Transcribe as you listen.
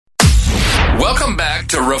Welcome back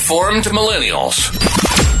to Reformed Millennials,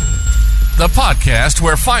 the podcast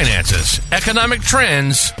where finances, economic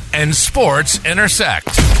trends, and sports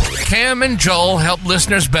intersect. Cam and Joel help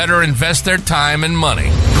listeners better invest their time and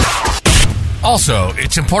money. Also,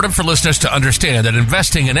 it's important for listeners to understand that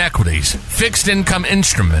investing in equities, fixed income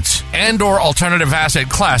instruments, and/or alternative asset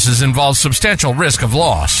classes involves substantial risk of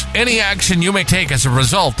loss. Any action you may take as a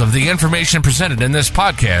result of the information presented in this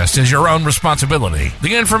podcast is your own responsibility.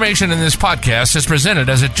 The information in this podcast is presented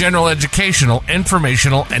as a general educational,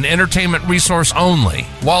 informational, and entertainment resource only.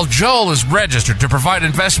 While Joel is registered to provide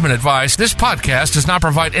investment advice, this podcast does not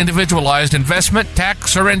provide individualized investment,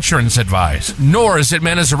 tax, or insurance advice, nor is it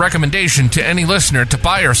meant as a recommendation to any listener to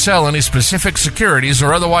buy or sell any specific securities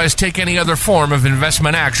or otherwise take any other form of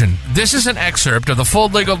investment action. This is an excerpt of the full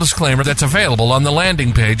legal disclaimer that's available on the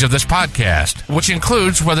landing page of this podcast, which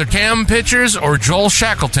includes whether Cam Pitchers or Joel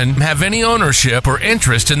Shackleton have any ownership or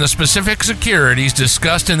interest in the specific securities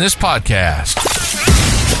discussed in this podcast.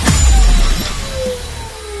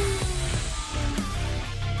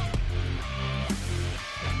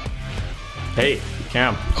 Hey,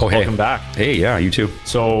 Cam. Oh, hey. Welcome back. Hey, yeah, you too.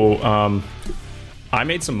 So, I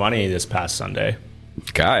made some money this past Sunday.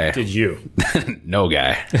 Guy. Did you? No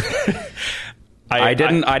guy. I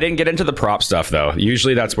didn't get into the prop stuff though.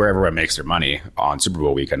 Usually that's where everyone makes their money on Super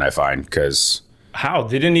Bowl weekend, I find, because How?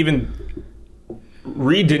 Reed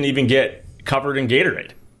didn't even get covered in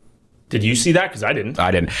Gatorade. Did you see that? Because I didn't.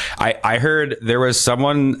 I heard there was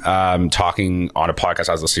someone talking on a podcast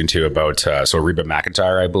I was listening to about Reba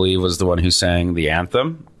McEntire, I believe, was the one who sang the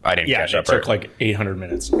anthem. I didn't catch up. Yeah, it took like 800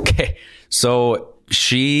 minutes. Okay, so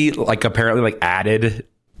she apparently added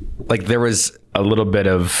there was a little bit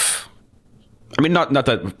of, I mean, not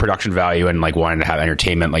the production value and wanting to have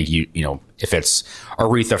entertainment, you know, if it's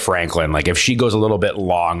Aretha Franklin, if she goes a little bit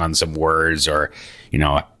long on some words or, you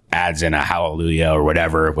know, adds in a hallelujah or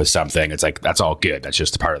whatever with something, it's that's all good. That's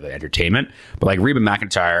just a part of the entertainment. But Reba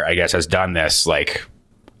McEntire, I guess, has done this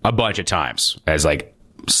a bunch of times as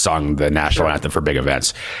sung the national anthem for big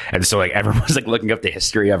events. And so everyone's looking up the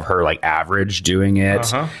history of her average doing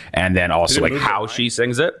it. And then also how she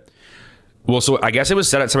sings it. Well, so I guess it was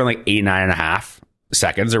set at something 89.5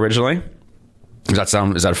 seconds originally. Is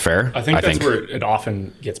that fair? I think that's where it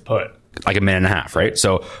often gets put. A minute and a half, right?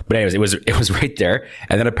 So, but anyways, it was right there.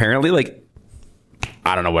 And then apparently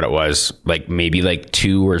I don't know what it was, maybe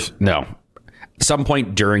some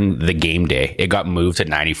point during the game day, it got moved to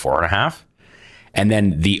 94.5. And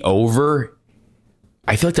then the over,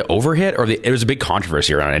 I feel the over hit, or it was a big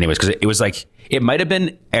controversy around it anyways, because it was it might have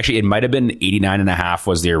been 89.5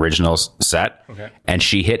 was the original set. Okay. And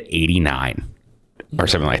she hit 89 or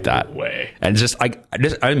something like that. No way. And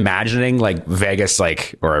I'm imagining Vegas,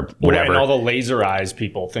 or whatever. And all the laser eyes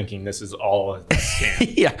people thinking this is all a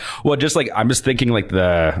scam. Yeah. Well, I'm just thinking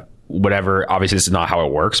the whatever, obviously this is not how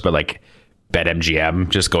it works, but BetMGM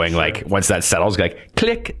just going once that settles,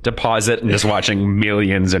 click deposit, and just watching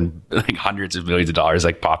millions and hundreds of millions of dollars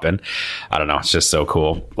pop in. I don't know. It's just so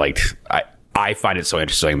cool. I find it so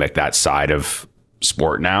interesting, that side of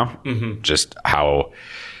sport now, just how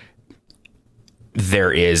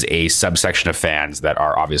there is a subsection of fans that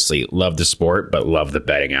are obviously love the sport, but love the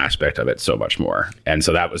betting aspect of it so much more. And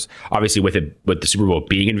so that was obviously with the Super Bowl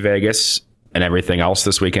being in Vegas and everything else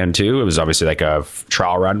this weekend too. It was obviously a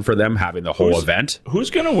trial run for them having the whole event. Who's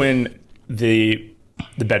going to win the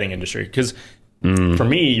betting industry? Because for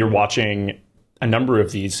me, you're watching a number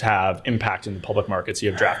of these have impact in the public markets.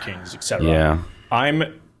 You have DraftKings, etc. Yeah.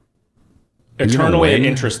 I'm eternally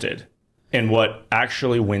interested in what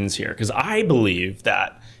actually wins here, because I believe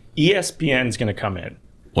that ESPN is going to come in.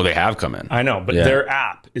 Well, they have come in. I know, but their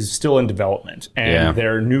app is still in development, and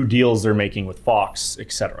their new deals they're making with Fox,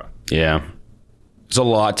 etc. Yeah. It's a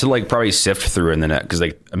lot to probably sift through in the net, because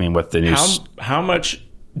with the news. How much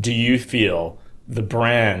do you feel the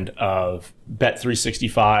brand of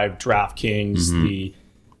Bet365, DraftKings,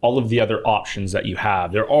 all of the other options that you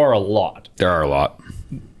have? There are a lot.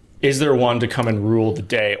 Is there one to come and rule the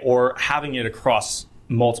day, or having it across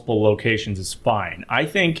multiple locations is fine? I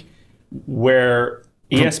think where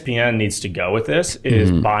ESPN needs to go with this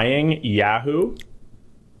is buying Yahoo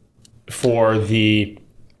for the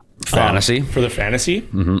fantasy,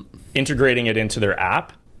 integrating it into their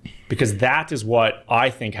app, because that is what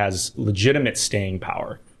I think has legitimate staying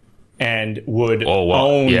power and would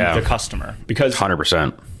own the customer. Because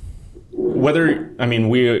 100%.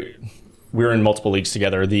 We're in multiple leagues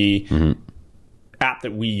together. The app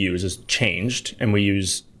that we use has changed, and we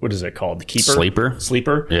use, what is it called? The Keeper?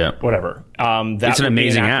 Sleeper? Yeah. Whatever. It's an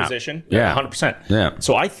amazing app. Yeah, 100%. Yeah.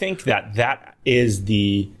 So I think that is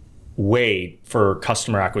the way for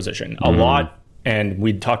customer acquisition. A lot, and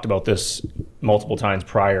we talked about this multiple times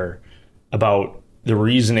prior, about the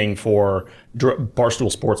reasoning for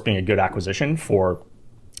Barstool Sports being a good acquisition for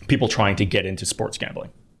people trying to get into sports gambling.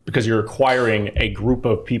 Because you're acquiring a group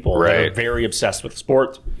of people that are very obsessed with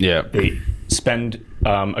sport. Yeah. They spend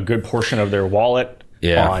a good portion of their wallet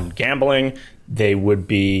on gambling. They would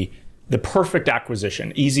be the perfect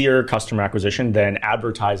acquisition, easier customer acquisition than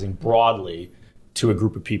advertising broadly to a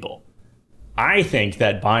group of people. I think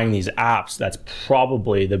that buying these apps, that's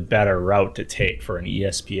probably the better route to take for an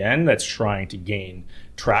ESPN that's trying to gain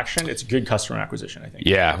traction. It's good customer acquisition, I think.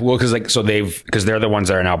 Yeah, well, because they're the ones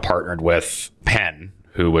that are now partnered with Penn,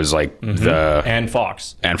 who was like and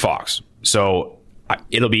Fox. So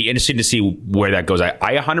it'll be interesting to see where that goes.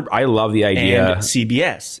 I love the idea, and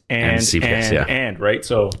CBS and right.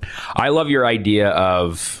 So I love your idea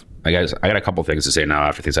of. I got a couple things to say now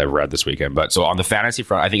after things I've read this weekend. But so on the fantasy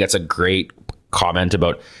front, I think that's a great comment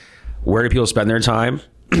about where do people spend their time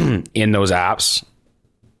in those apps,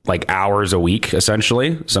 like hours a week,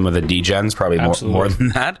 essentially. Some of the DGens probably more than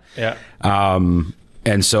that. Yeah.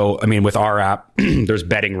 And so, I mean, with our app, there's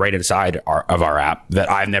betting right inside of our app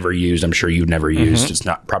that I've never used. I'm sure you've never used. It's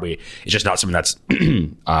just not something that's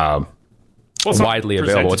widely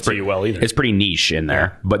available. It's pretty niche in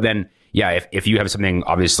there. But then, if you have something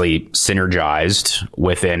obviously synergized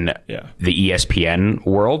within the ESPN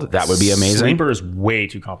world, that would be amazing. Sleeper is way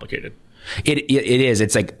too complicated. It is.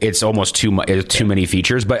 It's like it's almost too many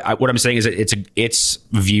features. But what I'm saying is that it's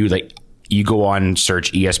viewed like you go on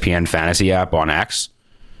search ESPN fantasy app on X.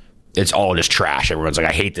 It's all just trash. Everyone's like,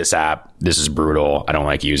 I hate this app. This is brutal. I don't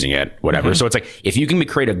like using it. Whatever. So it's like if you can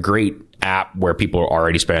create a great app where people are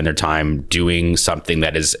already spending their time doing something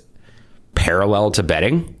that is parallel to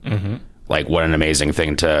betting, like what an amazing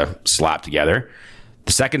thing to slap together.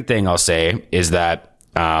 The second thing I'll say is that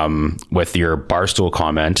with your Barstool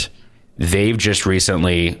comment, they've just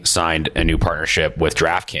recently signed a new partnership with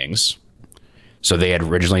DraftKings. So they had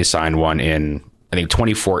originally signed one in, I think,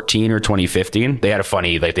 2014 or 2015. They had a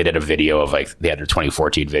funny, they did a video of they had their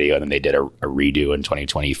 2014 video and then they did a redo in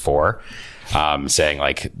 2024,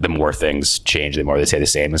 saying the more things change, the more they stay the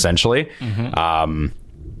same, essentially.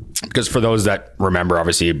 Because for those that remember,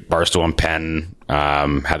 obviously Barstool and Penn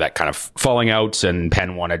had that kind of falling out, and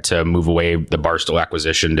Penn wanted to move away. The Barstool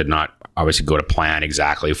acquisition did not obviously go to plan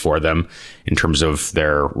exactly for them in terms of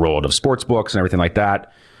their rollout of sports books and everything like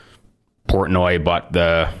that. Portnoy bought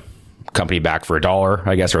the company back for $1,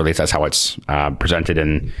 I guess, or at least that's how it's presented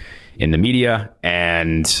in the media.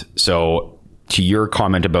 And so to your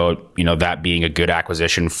comment about, that being a good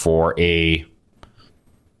acquisition for a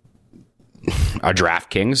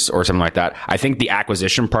DraftKings or something like that, I think the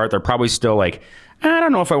acquisition part, they're probably still I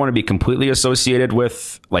don't know if I want to be completely associated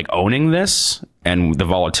with owning this and the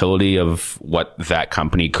volatility of what that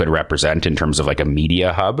company could represent in terms of a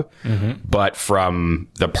media hub. But from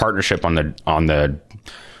the partnership on the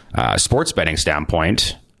sports betting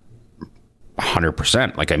standpoint,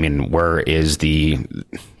 100%. Where is the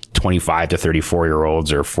 25 to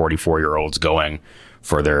 34-year-olds or 44-year-olds going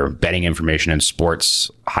for their betting information and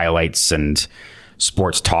sports highlights and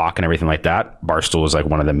sports talk and everything like that? Barstool is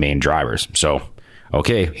one of the main drivers. So,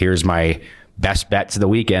 okay, here's my best bets of the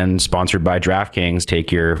weekend, sponsored by DraftKings.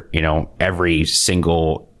 Take your, every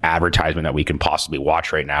single advertisement that we can possibly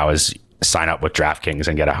watch right now is sign up with DraftKings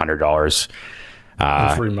and get $100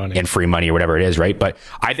 in free money or whatever it is, right? But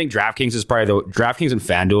I think DraftKings is probably DraftKings and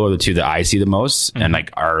FanDuel are the two that I see the most, and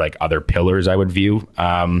are other pillars I would view.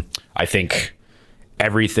 I think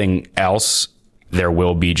everything else, there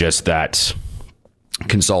will be just that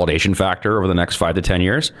consolidation factor over the next 5 to 10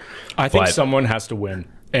 years. I think someone has to win.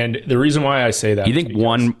 And the reason why I say that, you think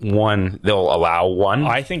one they'll allow one?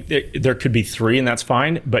 I think there could be 3 and that's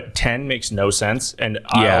fine, but 10 makes no sense. And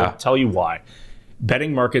I'll tell you why.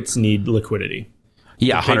 Betting markets need liquidity.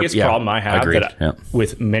 Yeah, the biggest problem I have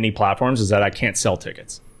with many platforms is that I can't sell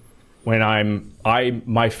tickets. When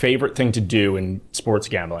my favorite thing to do in sports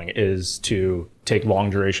gambling is to take long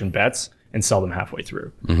duration bets and sell them halfway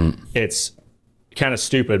through. It's kind of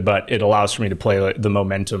stupid, but it allows for me to play the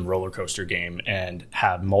momentum roller coaster game and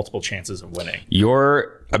have multiple chances of winning.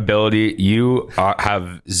 Your ability, you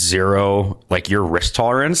have zero, your risk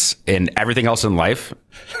tolerance in everything else in life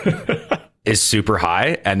is super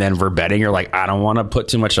high. And then for betting, you're I don't want to put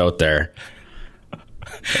too much out there.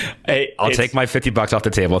 I'll take my $50 off the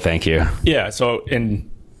table. Thank you. Yeah. So in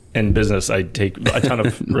business, I take a ton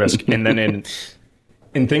of risk. And then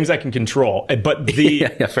in things I can control. But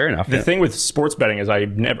fair enough. The thing with sports betting is I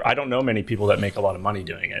don't know many people that make a lot of money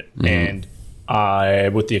doing it. And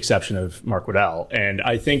with the exception of Mark Waddell. And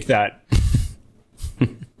I think that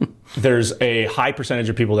there's a high percentage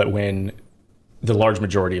of people that win the large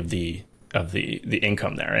majority of the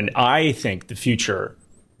income there. And I think the future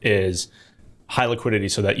is high liquidity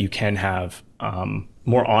so that you can have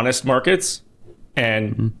more honest markets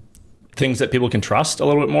and things that people can trust a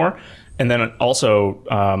little bit more. And then also,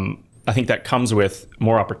 I think that comes with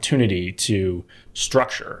more opportunity to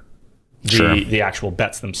structure the actual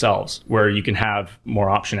bets themselves, where you can have more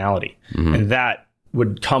optionality. And that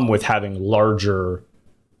would come with having larger,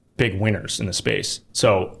 big winners in the space.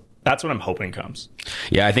 So that's what I'm hoping comes.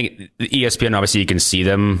 Yeah, I think the ESPN, obviously you can see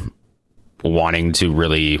them wanting to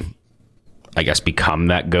really, I guess, become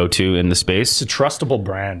that go-to in the space. It's a trustable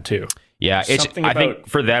brand too. Yeah, I think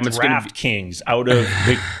for them it's going to be DraftKings out of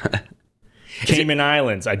the Cayman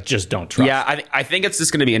Islands. I just don't trust. Yeah, I think it's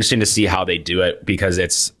just going to be interesting to see how they do it, because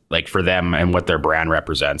it's like for them and what their brand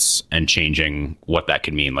represents and changing what that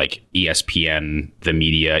can mean. Like ESPN, the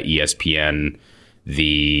media, ESPN,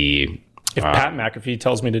 if Pat McAfee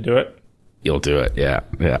tells me to do it, you'll do it. Yeah,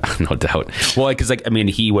 no doubt. Well, because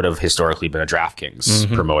he would have historically been a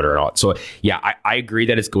DraftKings promoter and all. So yeah, I agree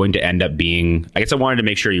that it's going to end up being. I guess I wanted to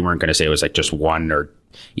make sure you weren't going to say it was like just one or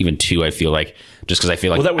even two. I feel like just because I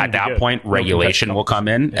feel like at that point regulation will come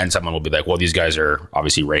in and someone will be like, well, these guys are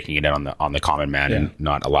obviously raking it in on the common man and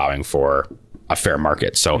not allowing for a fair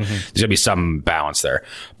market. So there's gonna be some balance there.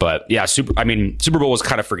 But yeah, Super Bowl was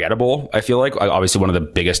kind of forgettable. I feel like obviously one of the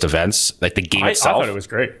biggest events, like the game itself. I thought it was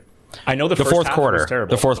great. I know the first fourth half quarter was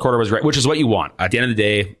terrible. The fourth quarter was great, which is what you want at the end of the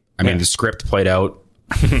day. The script played out.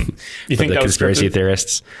 You think the that conspiracy was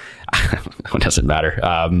theorists? It doesn't matter.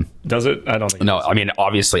 Does it? I don't think. No,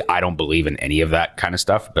 obviously, I don't believe in any of that kind of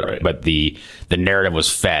stuff. But but the narrative was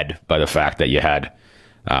fed by the fact that you had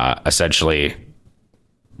essentially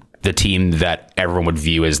the team that everyone would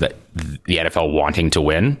view as the NFL wanting to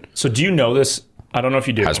win. So do you know this? I don't know if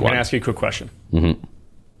you do. I'm going to ask you a quick question.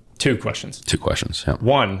 Two questions. Yeah.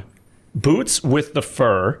 One, boots with the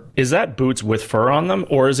fur. Is that boots with fur on them,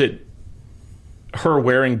 or is it her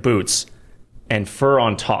wearing boots and fur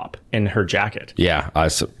on top in her jacket? Yeah,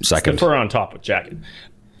 second. It's the fur on top with jacket.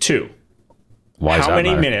 Two, how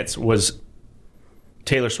many minutes was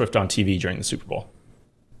Taylor Swift on TV during the Super Bowl?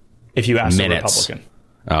 If you ask a Republican.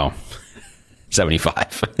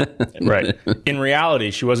 75. Right. In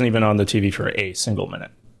reality, she wasn't even on the TV for a single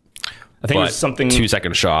minute. I think it was something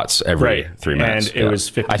 2-second shots every 3 minutes. And it was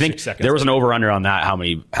 56 seconds. There was an over-under on that, how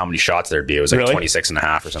many shots there'd be. It was like 26 and a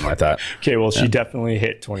half or something like that. Okay, well, she definitely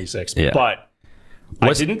hit 26. Yeah. But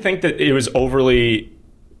I didn't think that it was overly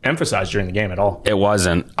emphasized during the game at all. It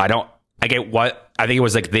wasn't. I think it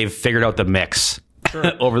was like they've figured out the mix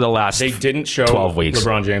over the last 12 weeks. They didn't show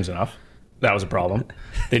LeBron James enough. That was a problem.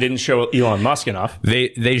 They didn't show Elon Musk enough.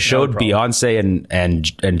 They showed Beyonce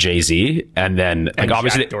and Jay-Z, and then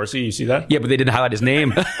obviously Jack Dorsey. You see that? Yeah, but they didn't highlight his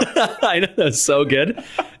name. I know, that's so good.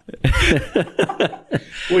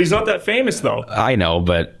 Well, he's not that famous though. I know,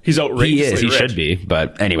 but he's outrageously rich. Should be.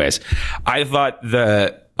 But anyways, I thought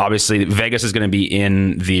obviously Vegas is going to be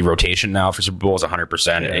in the rotation now for Super Bowls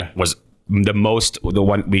 100%. Yeah. It was the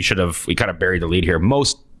one we kind of buried the lead here.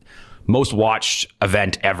 Most watched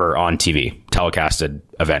event ever on TV, telecasted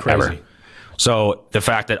event ever. So the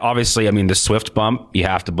fact that obviously, the Swift bump, you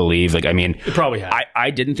have to believe, it probably had.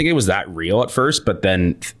 I didn't think it was that real at first, but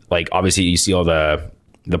then obviously you see all the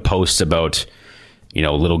posts about,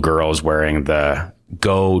 little girls wearing the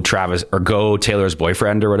Go Travis or Go Taylor's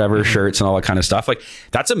Boyfriend or whatever shirts and all that kind of stuff.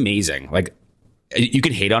 That's amazing. You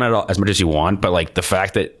can hate on it as much as you want, but the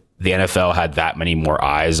fact that the NFL had that many more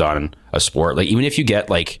eyes on a sport, even if you get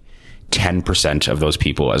 10% of those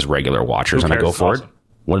people as regular watchers on a go forward. Awesome.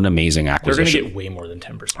 What an amazing acquisition. They're going to get way more than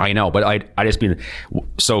 10%. I know, but I just mean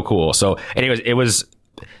so cool. So anyways, it was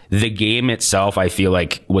the game itself. I feel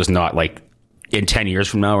like was not in 10 years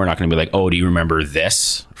from now, we're not going to be oh, do you remember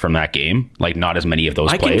this from that game? Not as many of those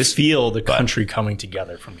plays. I can feel the country coming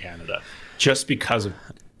together from Canada just because of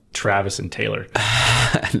Travis and Taylor.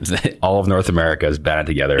 All of North America is banded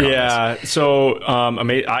together. Yeah. So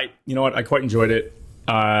you know what? I quite enjoyed it.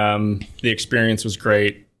 The experience was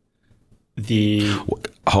great.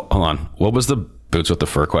 Hold on. What was the boots with the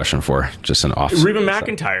fur question for? Just an off. Reba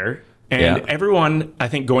McEntire and everyone, I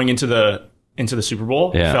think, going into the Super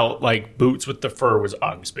Bowl felt like boots with the fur was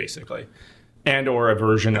Uggs basically, and or a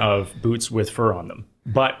version of boots with fur on them.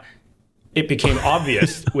 But it became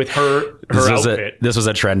obvious with her outfit. This was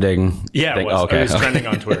a trending. Yeah, thing? It was trending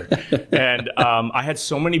on Twitter, and I had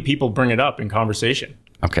so many people bring it up in conversation.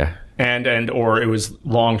 Okay. And or it was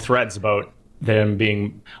long threads about them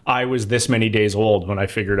being, I was this many days old when I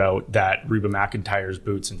figured out that Reba McEntire's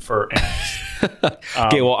boots and fur ends.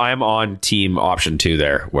 Okay, well, I'm on team option 2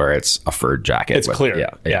 there, where it's a fur jacket. It's clear.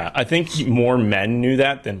 Yeah. I think more men knew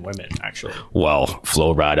that than women, actually. Well,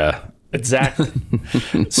 Flo Rida. Exactly.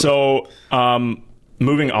 So,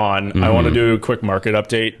 moving on, I want to do a quick market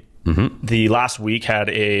update. The last week had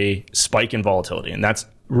a spike in volatility, and that's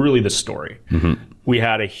really the story. We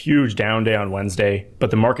had a huge down day on Wednesday,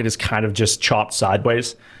 but the market is kind of just chopped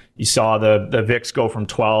sideways. You saw the VIX go from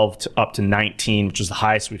 12 to up to 19, which is the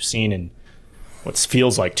highest we've seen in what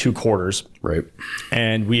feels like 2 quarters. Right.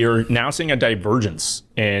 And we are now seeing a divergence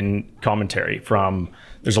in commentary from,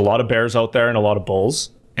 there's a lot of bears out there and a lot of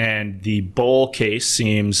bulls, and the bull case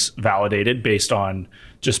seems validated based on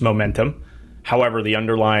just momentum. However, the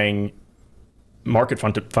underlying market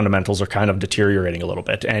fundamentals are kind of deteriorating a little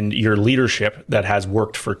bit, and your leadership that has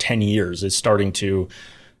worked for 10 years is starting to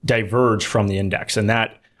diverge from the index, and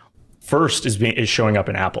that first is showing up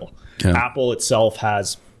in Apple. Yeah. Apple itself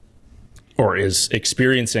has, or is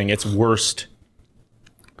experiencing, its worst,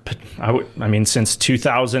 since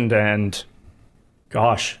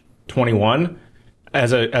 2021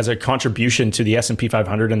 as a contribution to the S&P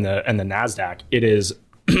 500 and the Nasdaq. It is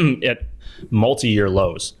at multi-year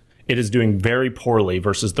lows. It is doing very poorly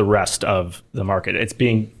versus the rest of the market.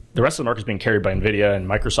 The rest of the market is being carried by Nvidia and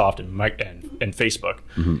Microsoft and Facebook,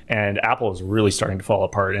 and Apple is really starting to fall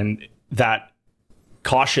apart. And that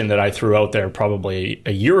caution that I threw out there probably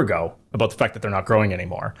a year ago about the fact that they're not growing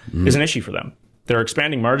anymore is an issue for them. They're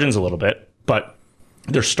expanding margins a little bit, but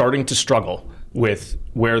they're starting to struggle with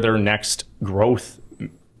where their next growth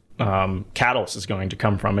catalyst is going to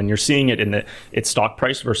come from, and you're seeing it in its stock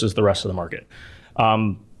price versus the rest of the market.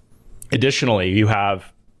 Additionally, you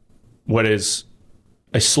have what is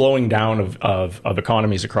a slowing down of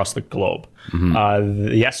economies across the globe.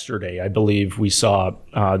 Yesterday, I believe we saw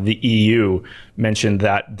the EU mention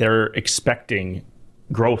that they're expecting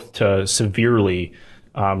growth to severely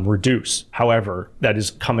reduce. However, that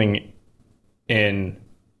is coming at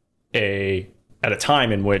a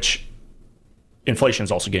time in which inflation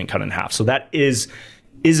is also getting cut in half. So that is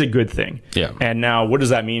a good thing. Yeah. And now, what does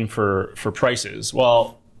that mean for prices?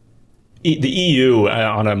 Well, the EU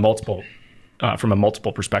from a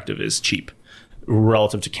multiple perspective is cheap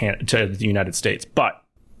relative to the United States. But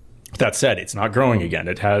that said, it's not growing again.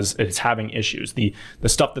 It's having issues. The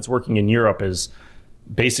stuff that's working in Europe is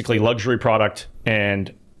basically luxury product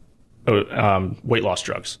and weight loss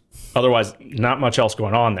drugs. Otherwise, not much else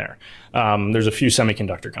going on there. There's a few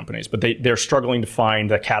semiconductor companies, but they're struggling to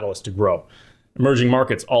find the catalyst to grow. Emerging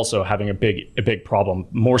markets also having a big problem,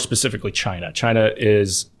 more specifically China. China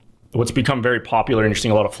is what's become very popular, and you're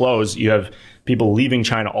seeing a lot of flows. You have people leaving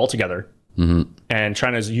China altogether, and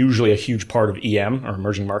China is usually a huge part of EM, or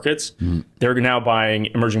emerging markets. They're now buying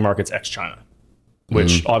emerging markets ex-China,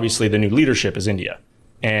 which obviously the new leadership is India,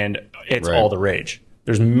 and it's all the rage.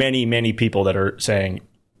 There's many, many people that are saying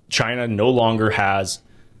China no longer has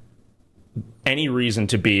any reason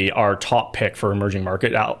to be our top pick for emerging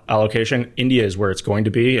market allocation. India is where it's going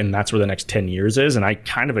to be, and that's where the next 10 years is, and I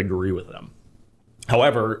kind of agree with them.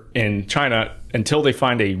 However, in China, until they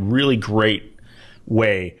find a really great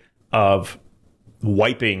way of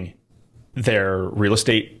wiping their real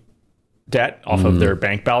estate debt off of their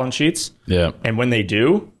bank balance sheets, and when they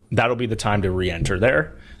do, that'll be the time to re-enter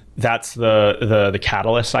there. That's the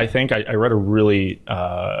catalyst, I think. I read a really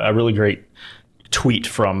great tweet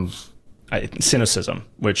from Cynicism,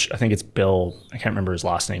 which I think it's Bill. I can't remember his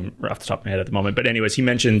last name off the top of my head at the moment. But anyways, he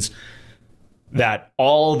mentions that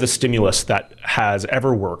all the stimulus that has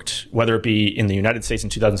ever worked, whether it be in the United States in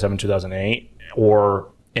 2007, 2008, or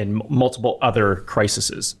in multiple other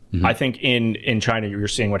crises, I think in China, you're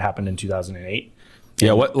seeing what happened in 2008.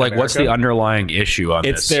 Yeah, what's the underlying issue on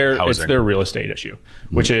this housing? It's their real estate issue,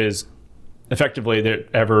 which is effectively that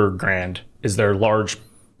Evergrande is their large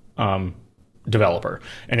developer,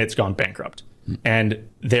 and it's gone bankrupt. And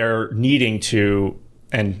they're needing to,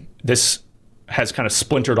 and this has kind of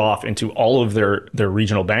splintered off into all of their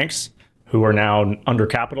regional banks who are now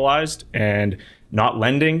undercapitalized and not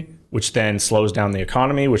lending, which then slows down the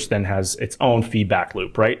economy, which then has its own feedback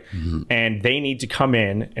loop, right? And they need to come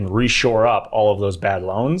in and reshore up all of those bad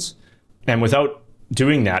loans. And without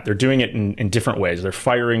doing that, they're doing it in different ways. They're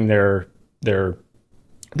firing their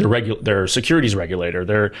securities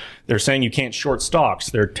regulator. They're saying you can't short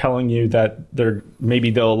stocks. They're telling you that maybe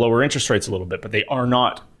they'll lower interest rates a little bit, but they are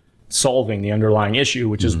not solving the underlying issue,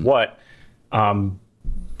 which is what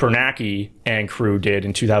Bernanke and crew did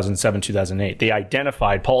in 2007, 2008. They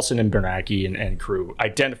identified, Paulson and Bernanke and crew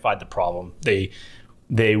identified the problem. They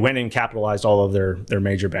They went and capitalized all of their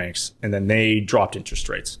major banks, and then they dropped interest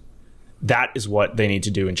rates. That is what they need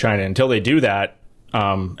to do in China. Until they do that,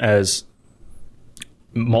 as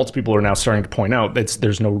multiple people are now starting to point out,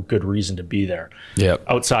 there's no good reason to be there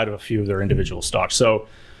outside of a few of their individual stocks. So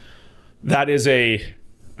that is I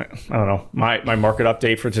don't know, my market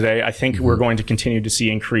update for today. I think we're going to continue to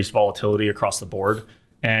see increased volatility across the board,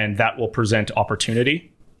 and that will present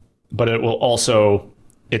opportunity, but it will also,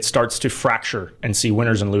 it starts to fracture and see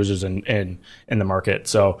winners and losers in the market.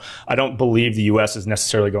 So I don't believe the US is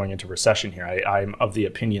necessarily going into recession here. I'm of the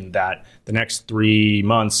opinion that the next 3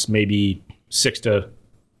 months, maybe 6 to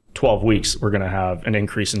 12 weeks, we're going to have an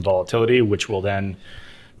increase in volatility, which will then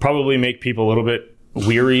probably make people a little bit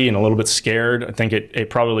weary and a little bit scared. I think it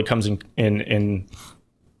probably comes in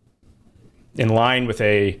line with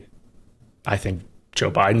I think Joe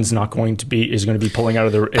Biden's is going to be pulling out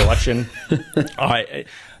of the election.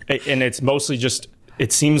 And it's mostly just,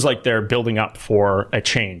 it seems like they're building up for a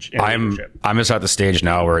change in leadership. I'm just at the stage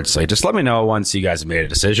now where it's like, just let me know once you guys have made a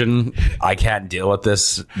decision. I can't deal with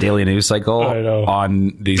this daily news cycle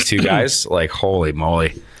on these two guys. Like, holy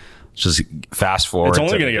moly. Just fast forward. It's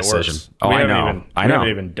only going to get worse. Oh, I know. I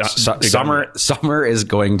know. Summer is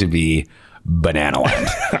going to be banana land.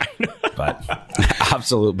 But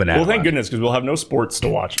absolute banana land. Well, thank land. goodness, because we'll have no sports to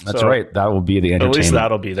watch. That's right. That will be the entertainment. At least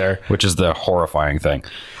that'll be there. Which is the horrifying thing.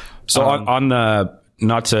 So on the,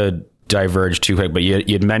 not to diverge too quick, but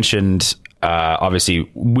you'd mentioned, obviously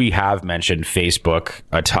we have mentioned Facebook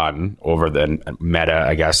a ton over the Meta,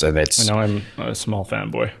 I guess. And it's, I know I'm a small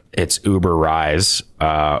fanboy. It's Uber rise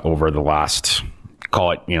over the last,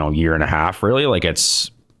 call it, year and a half, really. Like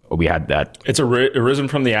we had that. It's arisen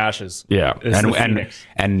from the ashes. Yeah.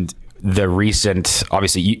 And the recent,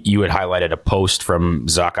 obviously you had highlighted a post from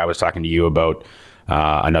Zuck. I was talking to you about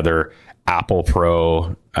another Apple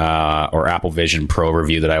Pro or Apple Vision Pro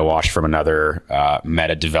review that I watched from another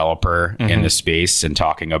Meta developer in the space, and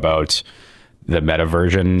talking about the Meta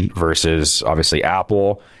version versus obviously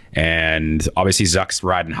Apple. And obviously Zuck's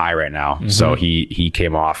riding high right now. So he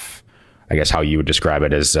came off, I guess how you would describe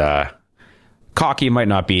it, as cocky. Might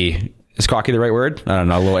not be, is cocky the right word? I don't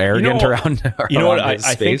know, a little arrogant around you know what? I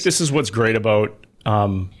think this is what's great about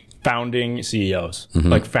founding CEOs,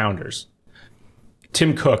 like founders.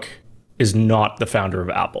 Tim Cook is not the founder of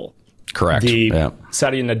Apple. Correct.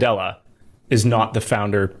 Satya Nadella is not the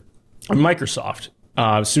founder of Microsoft.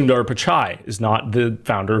 Sundar Pichai is not the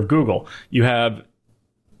founder of Google. You have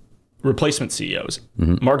replacement CEOs.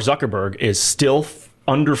 Mark Zuckerberg is still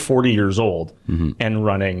under 40 years old and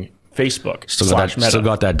running Facebook. Still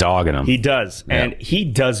got that dog in him. He does. Yeah. And he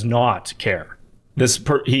does not care.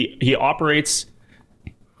 He operates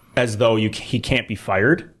as though he can't be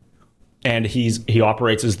fired. And he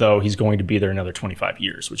operates as though he's going to be there another 25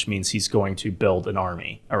 years, which means he's going to build an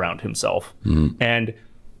army around himself. And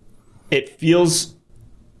it feels,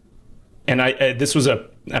 and this was a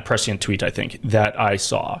prescient tweet, I think, that I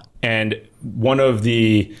saw. And one of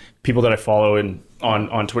the people that I follow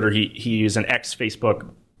on Twitter, he is an ex-Facebook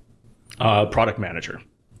product manager.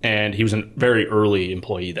 And he was a very early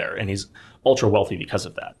employee there. And he's ultra wealthy because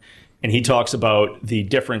of that. And he talks about the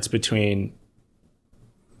difference between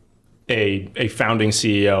a founding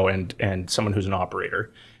CEO and someone who's an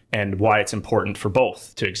operator, and why it's important for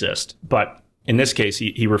both to exist. But in this case,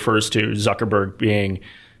 he refers to Zuckerberg being,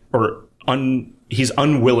 he's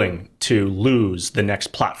unwilling to lose the next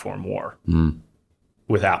platform war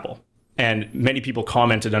with Apple. And many people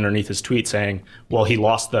commented underneath his tweet saying, well, he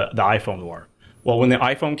lost the iPhone war. Well, when the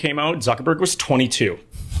iPhone came out, Zuckerberg was 22.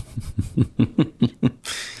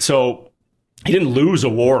 So he didn't lose a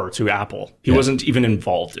war to Apple. He wasn't even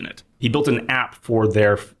involved in it. He built an app for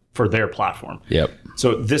their platform. Yep.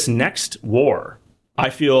 So this next war, I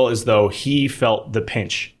feel as though he felt the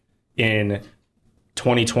pinch in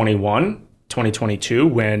 2021, 2022,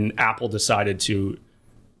 when Apple decided to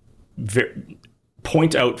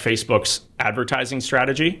point out Facebook's advertising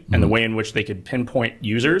strategy and the way in which they could pinpoint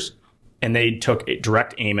users, and they took a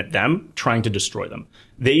direct aim at them, trying to destroy them.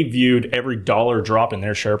 They viewed every dollar drop in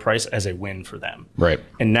their share price as a win for them. Right.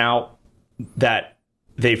 And now that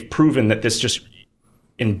they've proven that this just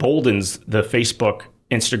emboldens the Facebook,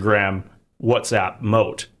 Instagram, WhatsApp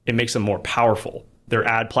moat, it makes them more powerful. Their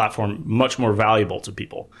ad platform much more valuable to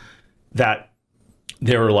people, that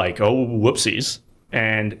they were like, oh, whoopsies.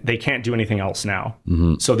 And they can't do anything else now.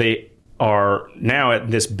 So they are now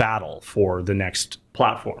at this battle for the next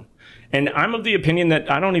platform. And I'm of the opinion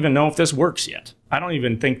that I don't even know if this works yet. I don't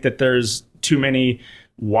even think that there's too many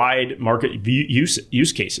wide market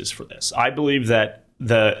use cases for this. I believe that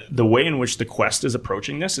the way in which the Quest is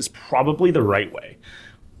approaching this is probably the right way.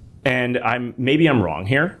 And I'm wrong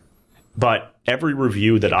here, but every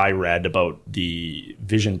review that I read about the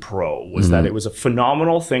Vision Pro was that it was a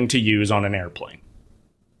phenomenal thing to use on an airplane.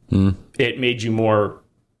 It made you more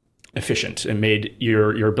efficient. It made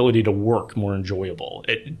your ability to work more enjoyable.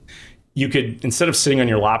 You could, instead of sitting on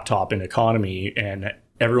your laptop in economy and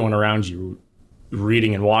everyone around you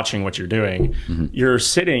reading and watching what you're doing, you're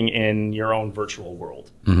sitting in your own virtual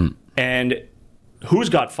world. And who's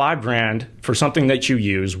got $5,000 for something that you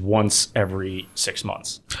use once every 6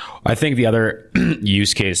 months? I think the other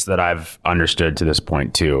use case that I've understood to this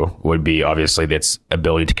point too would be obviously its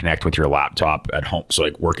ability to connect with your laptop at home. So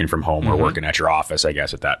like working from home or working at your office, I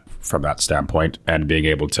guess from that standpoint, and being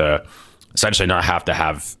able to essentially not have to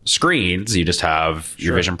have screens. You just have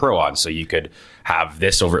your Vision Pro on. So you could have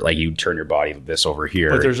this over, like you turn your body this over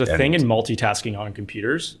here. But there's a thing in multitasking on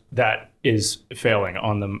computers that is failing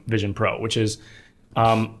on the Vision Pro, which is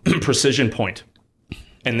precision point.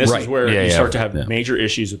 And this is where you start to have major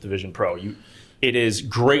issues with the Vision Pro. It is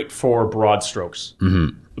great for broad strokes,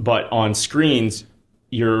 but on screens,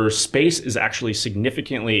 your space is actually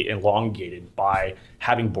significantly elongated by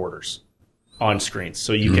having borders on screens.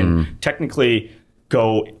 So you can technically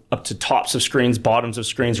go up to tops of screens, bottoms of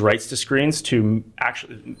screens, rights to screens to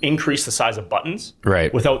actually increase the size of buttons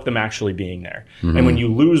without them actually being there. And when you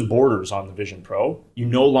lose borders on the Vision Pro, you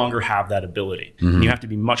no longer have that ability. You have to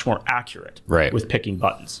be much more accurate with picking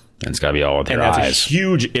buttons. And it's got to be all with your eyes. And that's a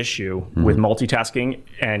huge issue with multitasking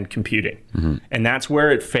and computing. And that's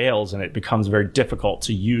where it fails and it becomes very difficult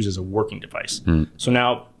to use as a working device. So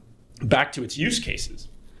now back to its use cases.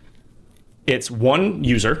 It's one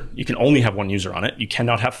user. You can only have one user on it. You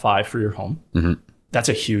cannot have 5 for your home. That's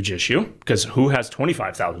a huge issue because who has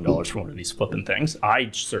 $25,000 for one of these flipping things? I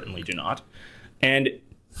certainly do not. And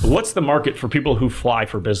what's the market for people who fly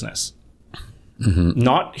for business?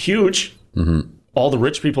 Not huge. All the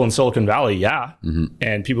rich people in Silicon Valley,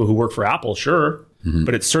 and people who work for Apple, sure.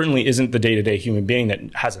 But it certainly isn't the day-to-day human being that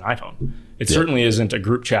has an iPhone. It certainly isn't a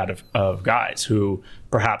group chat of guys who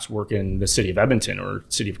perhaps work in the city of Edmonton or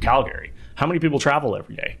city of Calgary. How many people travel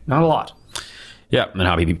every day? Not a lot. Yeah, and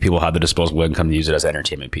how many people have the disposable income to use it as an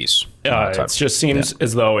entertainment piece? It just seems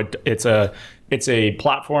as though it's a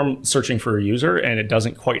platform searching for a user, and it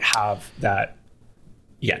doesn't quite have that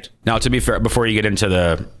yet. Now, to be fair, before you get into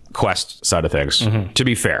the Quest side of things, to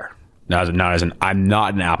be fair, I'm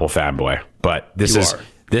not an Apple fanboy, but this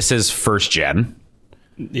is first gen.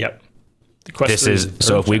 Yep. This is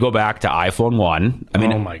so. If we go back to iPhone 1, I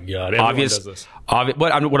mean, oh my god, everyone does this.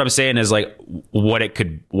 What I'm saying is like what it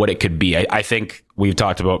could be. I think we've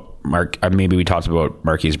talked about maybe we talked about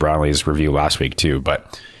Marquise Brownlee's review last week too,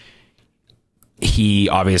 but he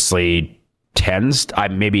obviously tends. I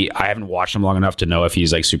haven't watched him long enough to know if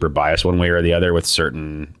he's like super biased one way or the other with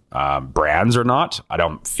certain brands or not. I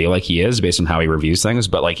don't feel like he is based on how he reviews things,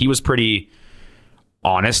 but like he was pretty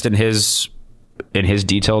honest in his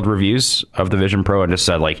detailed reviews of the Vision Pro and just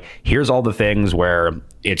said like, here's all the things where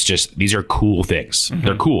it's just, these are cool things.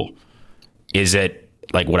 They're cool. Is it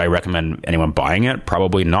like, would I recommend anyone buying it?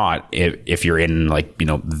 Probably not. If you're in like,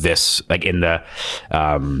 this, like in the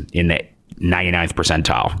 99th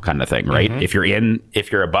percentile kind of thing, right? If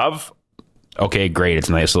you're above, okay, great. It's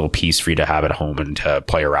a nice little piece for you to have at home and to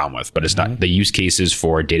play around with, but it's not, the use cases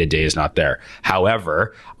for day-to-day is not there.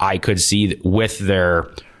 However, I could see with their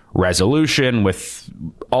resolution, with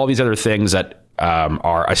all these other things that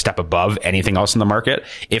are a step above anything else in the market,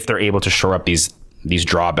 if they're able to shore up these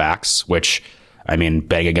drawbacks, which I mean,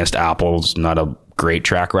 betting against Apple's not a great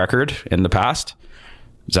track record in the past.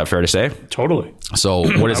 Is that fair to say? Totally. So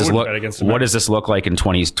what does this look? What does this look like in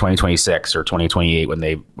 2026 or 2028 when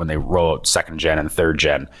they roll out second gen and third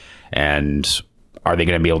gen? And are they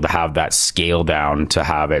going to be able to have that scale down to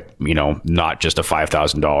have it, not just a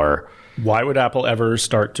 $5,000? Why would Apple ever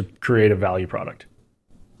start to create a value product?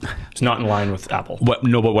 It's not in line with Apple. But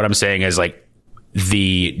what I'm saying is like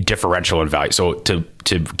the differential in value. So to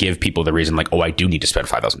give people the reason like, oh, I do need to spend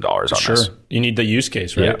 $5,000 on this. Sure. You need the use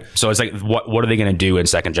case, right? Yeah. So it's like, what are they going to do in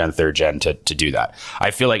second gen, third gen to do that?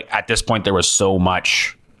 I feel like at this point there was so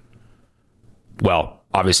much, well,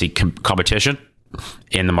 obviously competition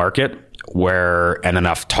in the market and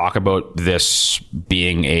enough talk about this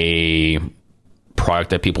being a product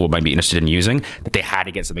that people might be interested in using that they had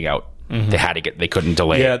to get something out. They couldn't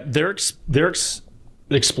delay it. Yeah, they're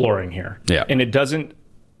exploring here. Yeah. And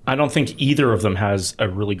I don't think either of them has a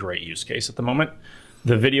really great use case at the moment.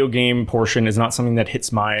 The video game portion is not something that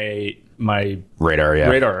hits my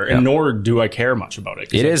radar, and nor do I care much about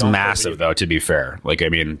it. It is massive though, to be fair. Like, I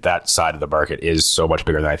mean, that side of the market is so much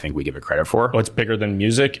bigger than I think we give it credit for. Oh, it's bigger than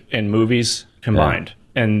music and movies combined.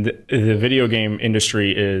 and the video game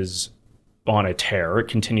industry is on a tear. It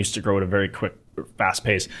continues to grow at a very quick, fast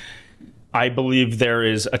pace. I believe there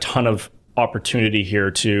is a ton of opportunity here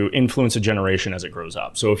to influence a generation as it grows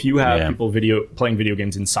up. So if you have people playing video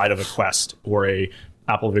games inside of a Quest or a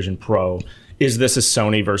Apple Vision Pro, is this a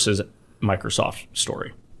Sony versus Microsoft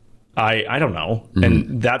story? I don't know.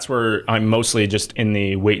 And that's where I'm mostly just in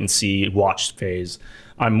the wait and see, watch phase.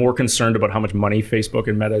 I'm more concerned about how much money Facebook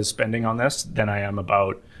and Meta is spending on this than I am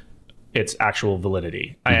about its actual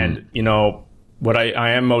validity. And, you know, what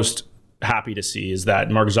I am most happy to see is that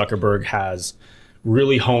Mark Zuckerberg has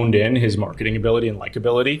really honed in his marketing ability and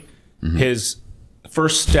likability. His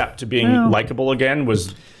first step to being likable again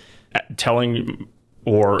was telling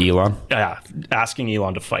or Elon? Asking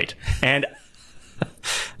Elon to fight. And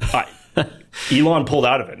Elon pulled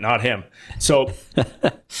out of it, not him. So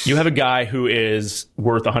you have a guy who is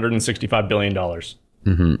worth $165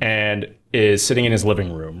 billion and is sitting in his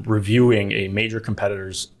living room reviewing a major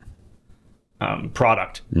competitor's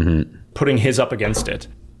product, putting his up against it,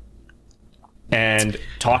 and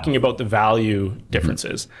talking about the value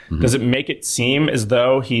differences. Does it make it seem as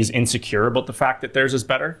though he's insecure about the fact that theirs is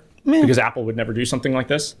better? Because Apple would never do something like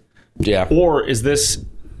this? Yeah. Or is this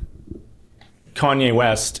Kanye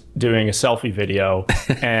West doing a selfie video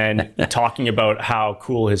and talking about how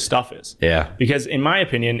cool his stuff is? Yeah. Because in my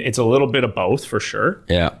opinion, it's a little bit of both for sure.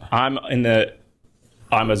 Yeah. I'm a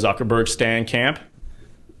Zuckerberg stan camp,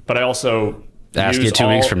 but I also ask you 2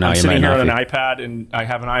 weeks from now. I'm you sitting might here on not an iPad and I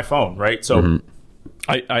have an iPhone, right? So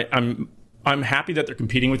I'm happy that they're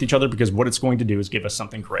competing with each other because what it's going to do is give us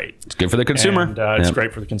something great. It's good for the consumer. And it's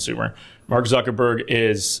great for the consumer. Mark Zuckerberg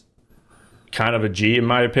is kind of a G in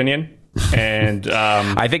my opinion. And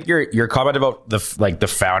I think your comment about the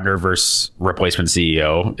founder versus replacement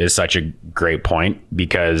CEO is such a great point,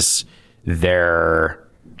 because their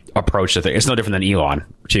approach to things, it's no different than Elon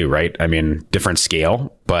too, right? I mean, different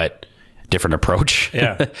scale, but different approach.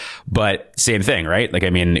 Yeah. But same thing, right? Like, I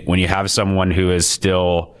mean, when you have someone who is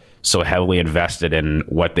still so heavily invested in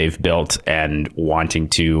what they've built and wanting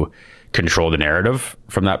to control the narrative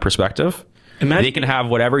from that perspective, they can have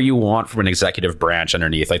whatever you want from an executive branch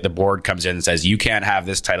underneath. Like, the board comes in and says, you can't have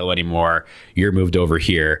this title anymore. You're moved over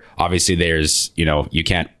here. Obviously there's, you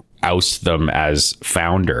can't oust them as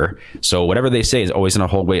founder. So whatever they say is always going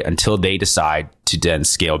to hold weight until they decide to then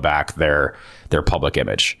scale back their public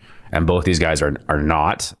image. And both these guys are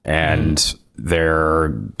not, and they're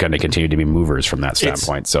going to continue to be movers from that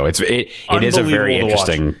standpoint. So it is a very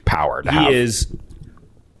interesting power to have.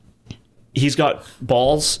 He's got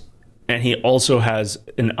balls, and he also has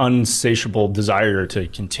an insatiable desire to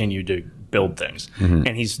continue to build things.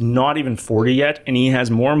 And he's not even 40 yet, and he has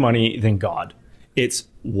more money than God. It's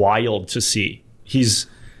wild to see.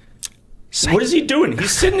 What is he doing?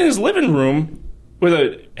 He's sitting in his living room with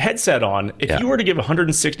a headset on. If you were to give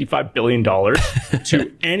 $165 billion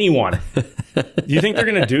to anyone, do you think they're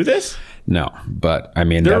going to do this? No, but I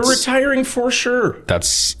mean, they're retiring for sure.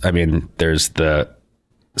 There's the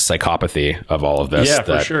psychopathy of all of this. Yeah,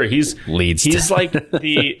 for sure. He's like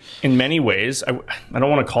in many ways, I don't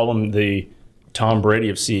want to call him the Tom Brady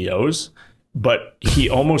of CEOs, but he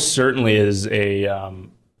almost certainly is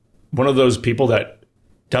one of those people that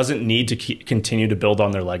doesn't need to continue to build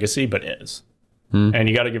on their legacy, but is. And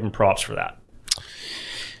you got to give him props for that.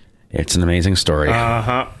 It's an amazing story.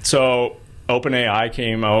 So OpenAI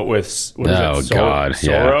came out with Sora?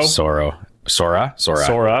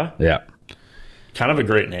 Yeah. Kind of a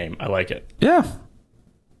great name. I like it. Yeah.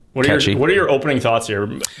 What are your opening thoughts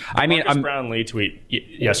here? I mean, Marcus Brownlee tweet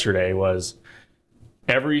yesterday was,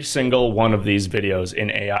 every single one of these videos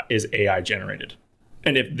in AI is AI generated.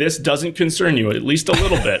 And if this doesn't concern you at least a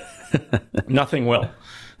little bit, nothing will.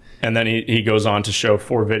 And then he goes on to show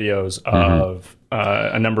 4 videos of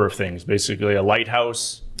a number of things. Basically, a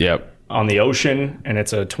lighthouse on the ocean, and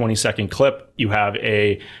it's a 20-second clip. You have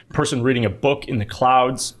a person reading a book in the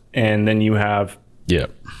clouds, and then you have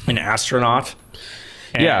an astronaut.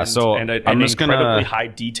 And, so and I'm just incredibly high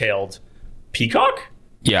detailed peacock.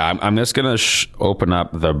 Yeah, I'm just gonna open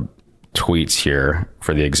up the tweets here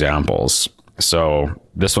for the examples. So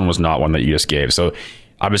this one was not one that you just gave. So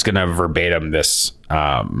I'm just gonna verbatim this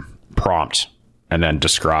prompt and then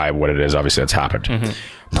describe what it is. Obviously, that's happened.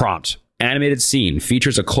 Prompt: animated scene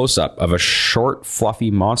features a close-up of a short,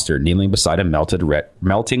 fluffy monster kneeling beside a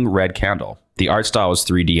melting red candle. The art style is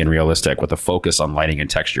 3D and realistic, with a focus on lighting and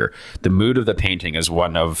texture. The mood of the painting is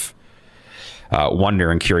one of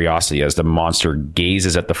wonder and curiosity as the monster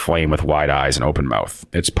gazes at the flame with wide eyes and open mouth.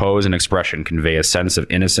 Its pose and expression convey a sense of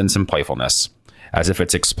innocence and playfulness, as if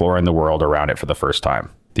it's exploring the world around it for the first time.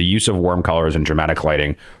 The use of warm colors and dramatic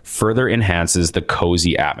lighting further enhances the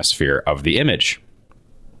cozy atmosphere of the image.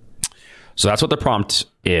 So that's what the prompt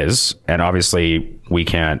is. And obviously I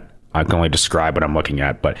can only describe what I'm looking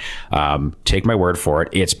at, but take my word for it.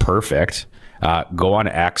 It's perfect. Go on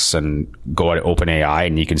X and go to OpenAI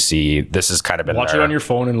and you can see this is kind of been Watch it on your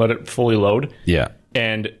phone and let it fully load. Yeah.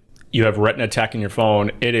 And you have Retina tech in your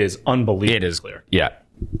phone. It is unbelievably It is clear. Yeah.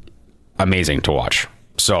 Amazing to watch.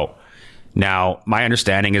 So now my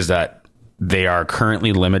understanding is that they are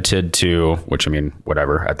currently limited to, which I mean,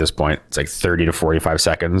 whatever, at this point, it's like 30 to 45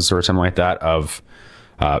 seconds or something like that of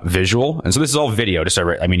visual. And so this is all video.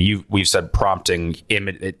 I mean, we've said prompting,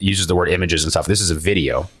 it uses the word images and stuff. This is a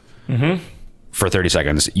video for 30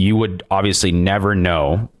 seconds. You would obviously never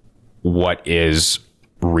know what is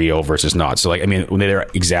real versus not. So like, I mean, their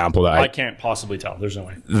example that I can't possibly tell. There's no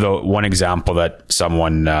way. The one example that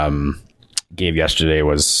someone gave yesterday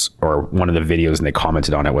was, or one of the videos and they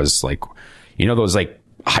commented on it was like, you know, those like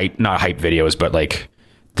not hype videos, but like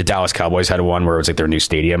the Dallas Cowboys had one where it was like their new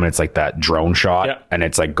stadium and it's like that drone shot and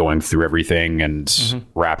it's like going through everything and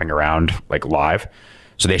wrapping around like live.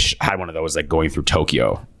 So they had one of those like going through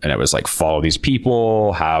Tokyo and it was like follow these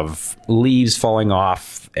people, have leaves falling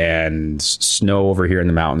off and snow over here in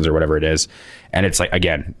the mountains or whatever it is. And it's like,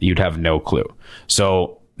 again, you'd have no clue.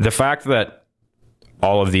 So the fact that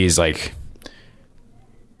all of these, like,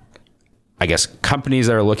 I guess companies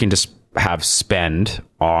that are looking to have spend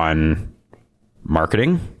on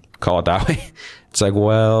marketing, call it that way. It's like,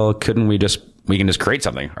 well, we can just create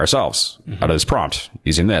something ourselves out of this prompt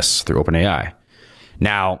using this through OpenAI.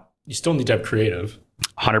 Now, you still need to have creative.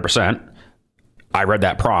 100%. I read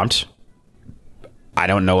that prompt. I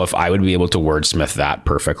don't know if I would be able to wordsmith that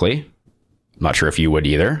perfectly. I'm not sure if you would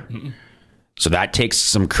either. So that takes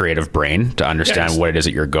some creative brain to understand what it is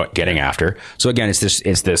that you're getting after. So again, it's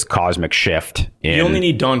this cosmic shift. You only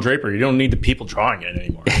need Don Draper. You don't need the people drawing it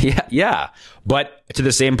anymore. Yeah. But to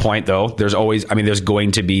the same point, though, there's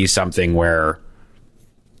going to be something where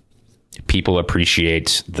people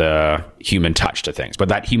appreciate the human touch to things. But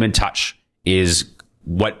that human touch is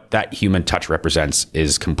what that human touch represents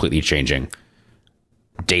is completely changing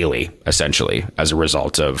daily, essentially, as a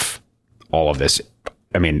result of all of this.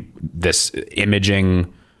 I mean, this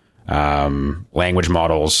imaging, language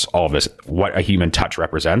models, all of this, what a human touch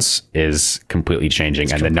represents is completely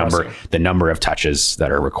changing. And the number of touches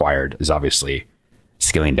that are required is obviously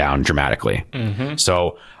scaling down dramatically.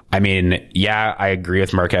 So, I mean, yeah, I agree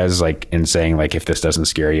with Marquez, like in saying like, if this doesn't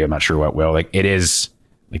scare you, I'm not sure what will. Like it is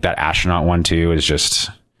like that astronaut one too is just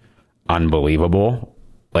unbelievable.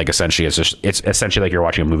 Like essentially it's essentially like you're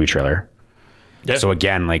watching a movie trailer. Yeah. So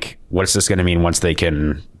again, like, what's this going to mean once they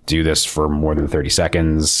can do this for more than 30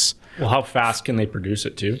 seconds? Well, how fast can they produce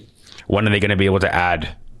it too? When are they going to be able to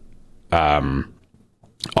add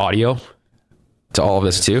audio to all of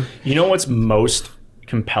this too? You know what's most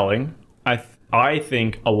compelling? I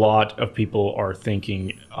think a lot of people are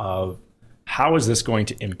thinking of how is this going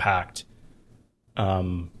to impact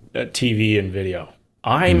TV and video?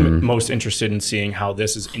 I'm most interested in seeing how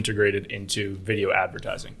this is integrated into video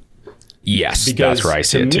advertising. Yes, because that's where I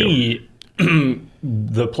see it too.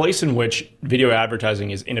 The place in which video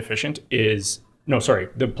advertising is inefficient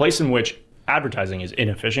the place in which advertising is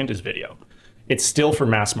inefficient is video. It's still for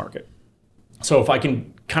mass market. So if I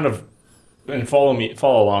can kind of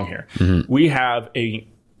follow along here, we have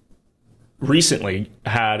recently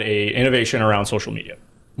had a innovation around social media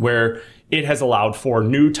where it has allowed for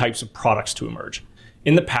new types of products to emerge.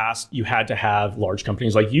 In the past, you had to have large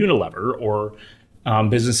companies like Unilever or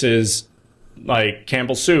businesses like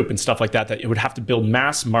Campbell's Soup and stuff like that it would have to build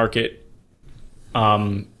mass market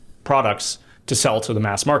products to sell to the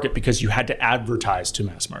mass market because you had to advertise to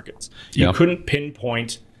mass markets. You couldn't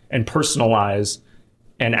pinpoint and personalize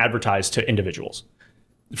and advertise to individuals.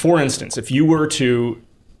 For instance, if you were to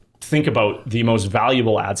think about the most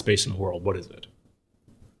valuable ad space in the world, what is it?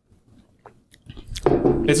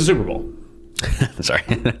 It's a Super Bowl. Sorry.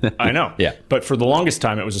 I know. Yeah. But for the longest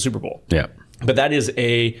time, it was a Super Bowl. Yeah. But that is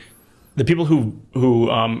the people who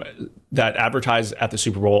that advertise at the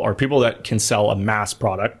Super Bowl are people that can sell a mass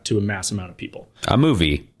product to a mass amount of people. A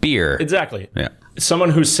movie, beer. Exactly. Yeah.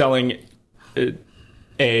 Someone who's selling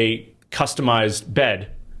a customized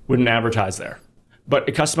bed wouldn't advertise there. But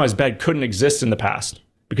a customized bed couldn't exist in the past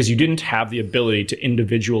because you didn't have the ability to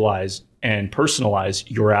individualize and personalize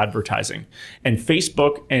your advertising. And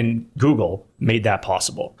Facebook and Google made that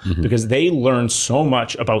possible because they learned so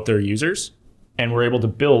much about their users and were able to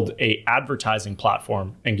build a advertising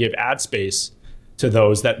platform and give ad space to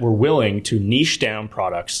those that were willing to niche down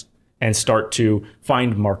products and start to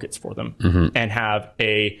find markets for them and have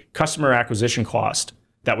a customer acquisition cost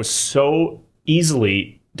that was so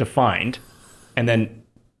easily defined, and then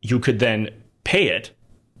you could then pay it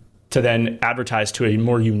to then advertise to a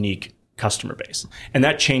more unique customer base. And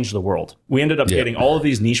that changed the world. We ended up getting all of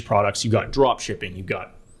these niche products. You got drop shipping, you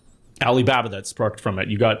got Alibaba that sparked from it,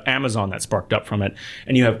 you got Amazon that sparked up from it,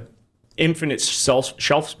 and you have infinite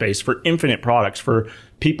shelf space for infinite products for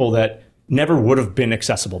people that never would have been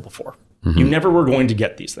accessible before. You never were going to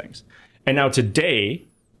get these things. And now today,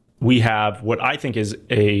 we have what I think is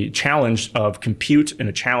a challenge of compute and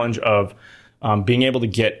a challenge of being able to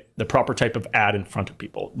get the proper type of ad in front of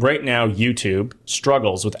people. Right now, YouTube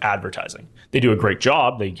struggles with advertising. They do a great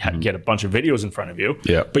job. They get a bunch of videos in front of you,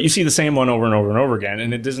 but you see the same one over and over and over again,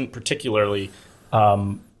 and it isn't particularly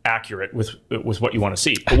accurate with what you want to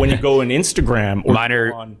see. But when you go on Instagram or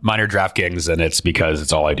minor DraftKings, and it's because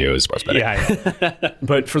it's all I do is sports betting. Yeah.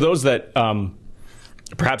 But for those that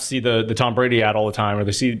perhaps see the Tom Brady ad all the time, or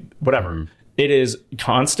they see whatever, it is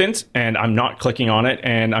constant, and I'm not clicking on it,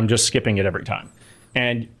 and I'm just skipping it every time.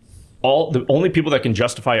 And the only people that can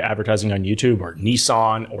justify advertising on YouTube are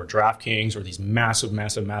Nissan or DraftKings or these massive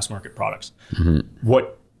mass market products.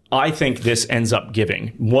 What I think this ends up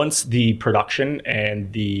giving, once the production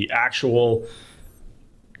and the actual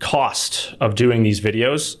cost of doing these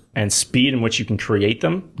videos and speed in which you can create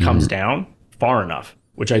them comes down far enough,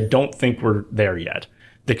 which I don't think we're there yet.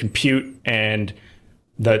 The compute and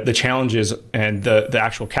the challenges and the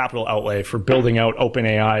actual capital outlay for building out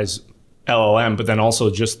OpenAI's LLM, but then also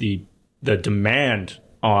just the demand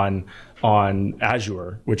on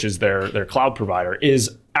Azure, which is their cloud provider,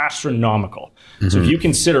 is astronomical. So if you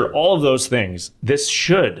consider all of those things, this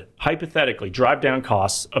should hypothetically drive down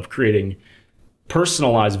costs of creating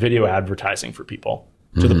personalized video advertising for people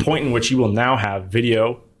to the point in which you will now have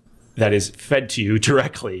video that is fed to you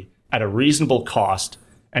directly at a reasonable cost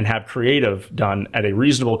and have creative done at a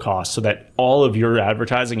reasonable cost so that all of your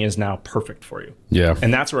advertising is now perfect for you. Yeah.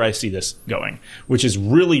 And that's where I see this going, which is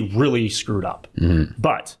really, really screwed up.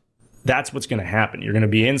 But that's what's going to happen. You're going to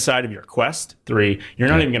be inside of your Quest 3. You're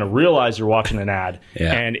not even going to realize you're watching an ad,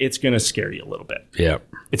 and it's going to scare you a little bit. Yeah.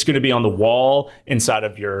 It's going to be on the wall inside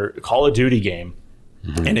of your Call of Duty game,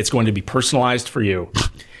 and it's going to be personalized for you.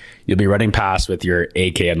 You'll be running past with your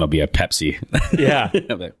AK, and there'll be a Pepsi. Yeah.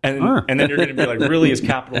 And then you're going to be like, really, is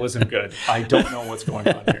capitalism good? I don't know what's going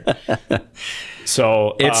on here.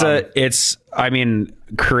 So it's I mean,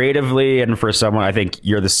 creatively, and for someone, I think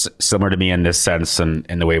you're similar to me in this sense, and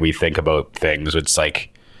in the way we think about things. It's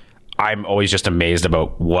like, I'm always just amazed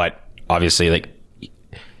about what, obviously, like,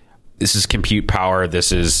 this is compute power.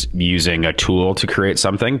 This is using a tool to create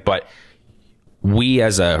something, but we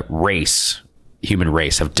as a race, human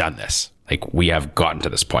race, have done this. Like, we have gotten to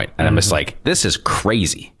this point, and I'm just like, this is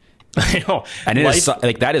crazy. I know. And it is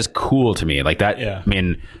like, that is cool to me. Like that, I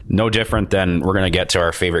mean, no different than we're going to get to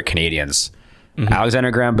our favorite Canadians. Alexander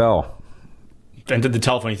Graham Bell invented the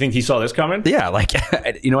telephone. You think he saw this coming? Yeah. Like,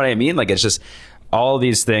 you know what I mean? Like, it's just all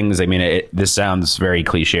these things. I mean, this sounds very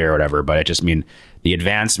cliche or whatever, but it just mean the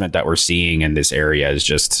advancement that we're seeing in this area is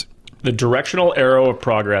just, the directional arrow of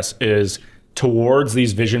progress is towards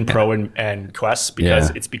these Vision Pro and Quests, because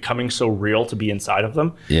it's becoming so real to be inside of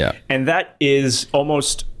them. Yeah. And that is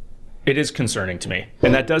almost, it is concerning to me.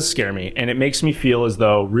 And that does scare me. And it makes me feel as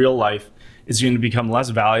though real life is going to become less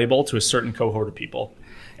valuable to a certain cohort of people.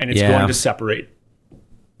 And it's going to separate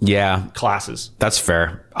classes. That's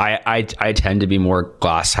fair. I tend to be more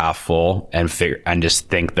glass half full and just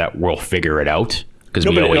think that we'll figure it out, because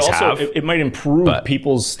we always have. It might improve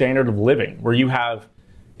people's standard of living, where you have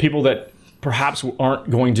people that perhaps aren't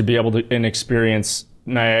going to be able to experience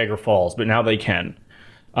Niagara Falls, but now they can.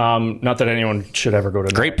 Not that anyone should ever go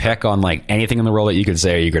to Great Niagara. pick on like anything in the world that you could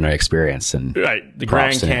say you're going to experience. And right. The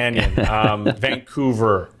Grand Canyon,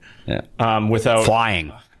 Vancouver, without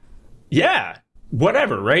flying. Yeah.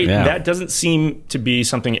 Whatever, right? Yeah. That doesn't seem to be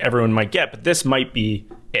something everyone might get, but this might be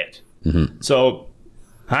it. So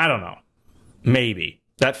I don't know. Maybe.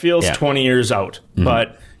 That feels 20 years out,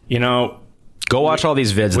 but you know, go watch all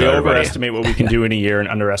these vids. We overestimate what we can do in a year and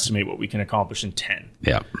underestimate what we can accomplish in 10.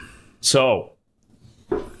 Yeah. So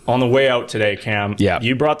on the way out today, Cam,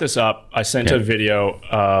 you brought this up. I sent a video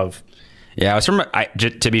of. Yeah, it was from. I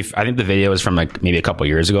think the video was from like maybe a couple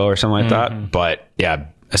years ago or something like that. But yeah,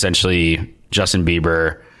 essentially Justin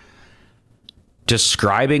Bieber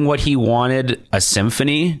describing what he wanted a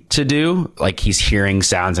symphony to do. Like, he's hearing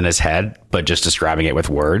sounds in his head, but just describing it with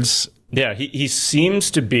words. Yeah, he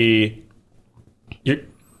seems to be.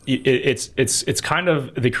 It's kind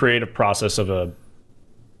of the creative process of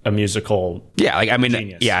a musical. Yeah, like I mean,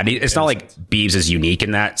 genius, yeah, it's not like Biebs is unique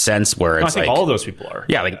in that sense. Where it's I think like all of those people are.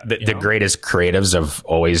 Yeah, like the greatest creatives have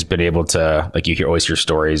always been able to, like, always hear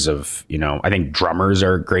stories of, I think drummers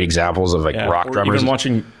are great examples of like rock drummers. Even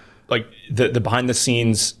watching like the behind the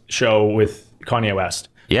scenes show with Kanye West.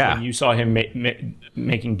 Yeah, when you saw him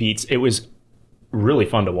making beats, it was really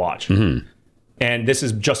fun to watch. Mm-hmm. And this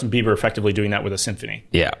is Justin Bieber effectively doing that with a symphony.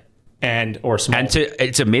 Yeah. Or small. And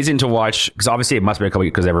it's amazing to watch, because obviously it must be a couple,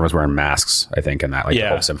 because everyone was wearing masks, I think, in that, like the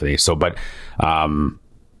whole symphony. So, but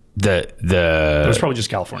it was probably just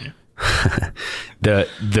California.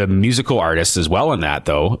 the musical artists as well in that,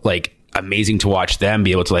 though, like amazing to watch them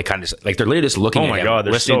be able to like kind of like they're literally just looking at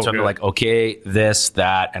him, listening to him, like, okay, this,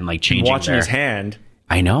 that, and like changing, watching his hand.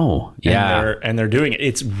 I know. Yeah. And they're doing it.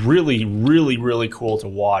 It's really, really, really cool to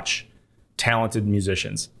watch talented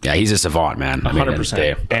musicians. Yeah, he's a savant, man.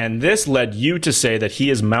 100%. And this led you to say that he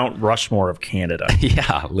is Mount Rushmore of Canada.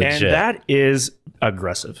 Yeah, legit. And that is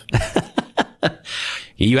aggressive.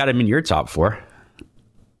 You had him in your top 4.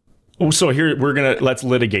 Oh, so here let's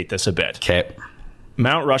litigate this a bit. Okay.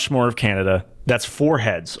 Mount Rushmore of Canada, that's 4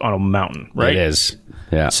 heads on a mountain, right? It is.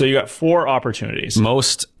 Yeah. So you got 4 opportunities.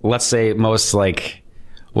 Let's say like,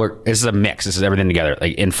 this is a mix. This is everything together.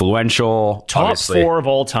 Like influential. Top obviously. 4 of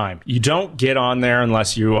all time. You don't get on there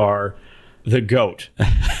unless you are the GOAT.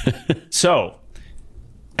 So,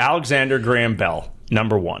 Alexander Graham Bell,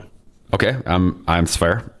 number 1. Okay. I'm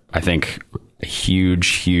fair. I think a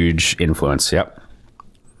huge influence. Yep.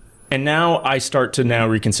 And now I start to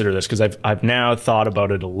reconsider this, because I've now thought about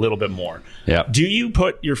it a little bit more. Yeah. Do you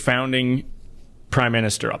put your founding prime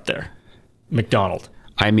minister up there, MacDonald?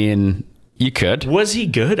 I mean, you could. Was he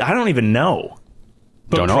good? I don't even know.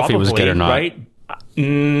 But don't know if he was good or not. Right?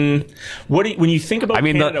 When you think about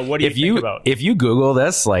Canada, what do you think about? If you Google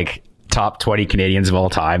this, like top 20 Canadians of all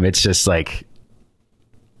time, it's just like,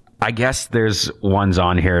 I guess there's ones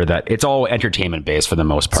on here that it's all entertainment based for the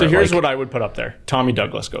most part. So here's what I would put up there. Tommy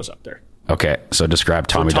Douglas goes up there. Okay, so describe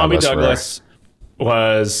Tommy Douglas. Tommy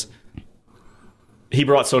Douglas he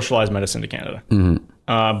brought socialized medicine to Canada.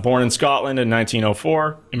 Mm-hmm. Born in Scotland in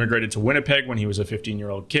 1904, immigrated to Winnipeg when he was a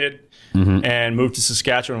 15-year-old kid, and moved to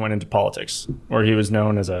Saskatchewan and went into politics, where he was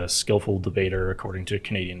known as a skillful debater, according to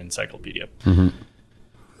Canadian Encyclopedia. Mm-hmm.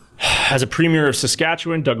 As a premier of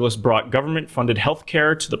Saskatchewan, Douglas brought government-funded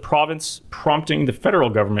healthcare to the province, prompting the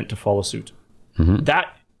federal government to follow suit. Mm-hmm.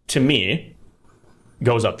 That, to me,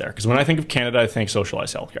 goes up there. Because when I think of Canada, I think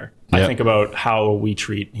socialized healthcare. Yep. I think about how we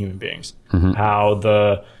treat human beings, mm-hmm. how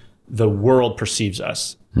the world perceives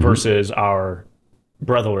us mm-hmm. versus our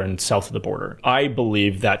brethren south of the border. I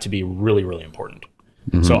believe that to be really, really important.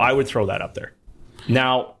 Mm-hmm. So I would throw that up there.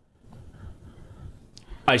 Now,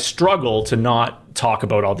 I struggle to not talk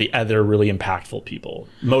about all the other really impactful people,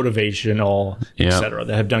 motivational, etc.,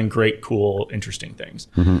 that have done great, cool, interesting things.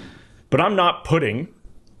 Mm-hmm. But I'm not putting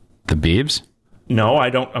the Biebs. No, I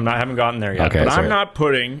haven't gotten there yet. Okay, but I'm not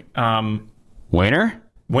putting Wayner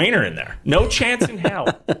in there. No chance in hell.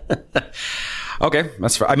 Okay,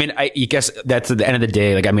 that's fair. I mean, I guess that's at the end of the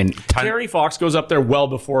day. Like, I mean, Terry Fox goes up there well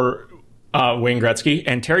before Wayne Gretzky,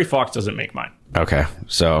 and Terry Fox doesn't make mine. Okay,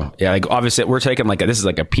 so yeah, like obviously we're taking this is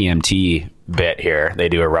like a PMT bit here. They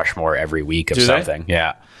do a Rushmore every week of something.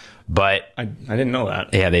 Yeah, but I didn't know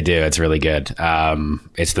that. Yeah, they do. It's really good.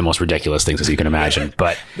 It's the most ridiculous things as you can imagine,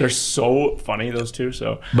 but they're so funny, those two.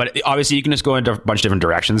 So, but obviously you can just go into a bunch of different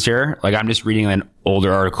directions here. Like I'm just reading an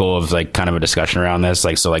older article of like kind of a discussion around this.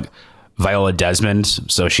 Like so, like Viola Desmond.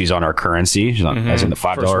 So she's on our currency. She's on as in the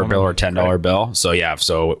 $5 bill or $10 bill. So yeah.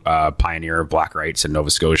 So pioneer of black rights in Nova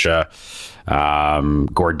Scotia.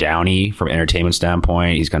 Gord Downey, from an entertainment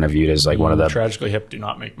standpoint, he's kind of viewed as like one of the Tragically Hip do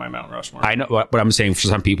not make my Mount Rushmore. I know, but I'm saying for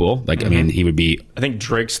some people, like I mean, he would be. I think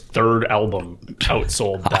Drake's third album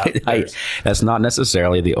outsold that. That's not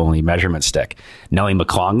necessarily the only measurement stick. Nellie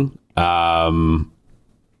McClung,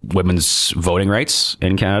 women's voting rights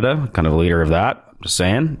in Canada, kind of a leader of that. Just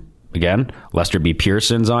saying. Again, Lester B.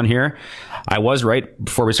 Pearson's on here. I was right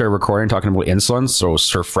before we started recording talking about insolence. So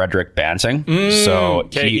Sir Frederick Banting. So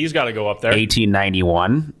he's got to go up there.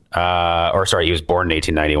 1891. He was born in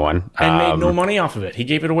 1891 and made no money off of it. He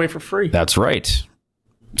gave it away for free. That's right.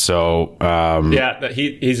 So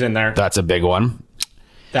he's in there. That's a big one.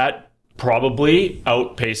 That probably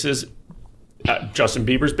outpaces Justin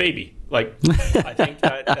Bieber's baby. Like I think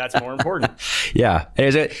that's more important. Yeah,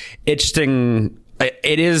 is it interesting?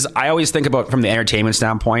 It is. I always think about from the entertainment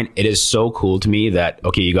standpoint. It is so cool to me that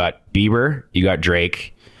you got Bieber, you got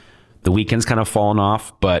Drake. The Weeknd's kind of fallen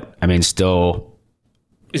off, but I mean, still,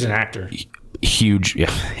 he's an actor. Huge,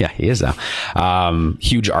 yeah, he is a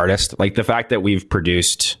huge artist. Like the fact that we've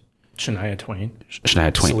produced Shania Twain.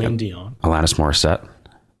 Celine Dion. Alanis Morissette.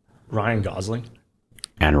 Ryan Gosling.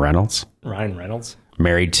 Ryan Reynolds.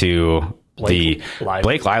 Married to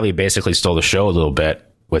Blake Lively basically stole the show a little bit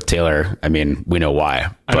with Taylor. I mean, we know why.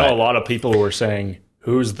 I know a lot of people were saying,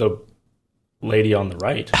 who's the lady on the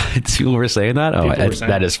right? People were saying that?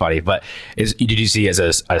 That is funny. But did you see, as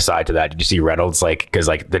a aside to that, did you see Reynolds, because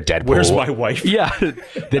the Deadpool... Where's my wife? Yeah.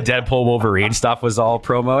 The Deadpool Wolverine stuff was all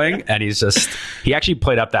promoting. And he actually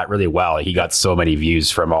played up that really well. He got so many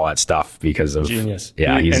views from all that stuff because of... Genius.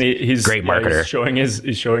 Yeah, he's a great marketer.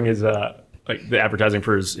 He's showing his the advertising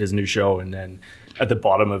for his new show, and then at the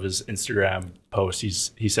bottom of his Instagram post,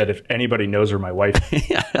 he said, if anybody knows where my wife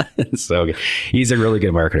is. So good. He's a really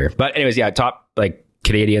good marketer. But anyways, yeah, top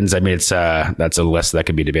Canadians. I mean, it's that's a list that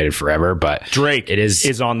could be debated forever. But Drake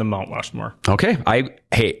is on the Mount Rushmore. Okay,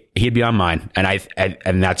 he'd be on mine,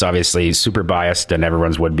 and that's obviously super biased, and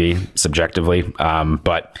everyone's would be subjectively.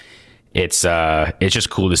 But it's just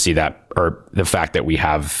cool to see that, or the fact that we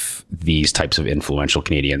have these types of influential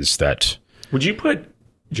Canadians that. Would you put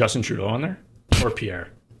Justin Trudeau on there or Pierre?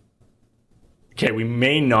 Okay, we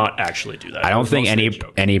may not actually do that. I don't think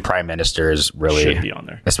any prime ministers really should be on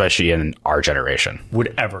there, especially in our generation.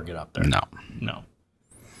 Would ever get up there? No.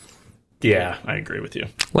 Yeah, I agree with you.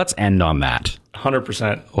 Let's end on that.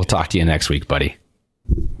 100%. We'll talk to you next week, buddy.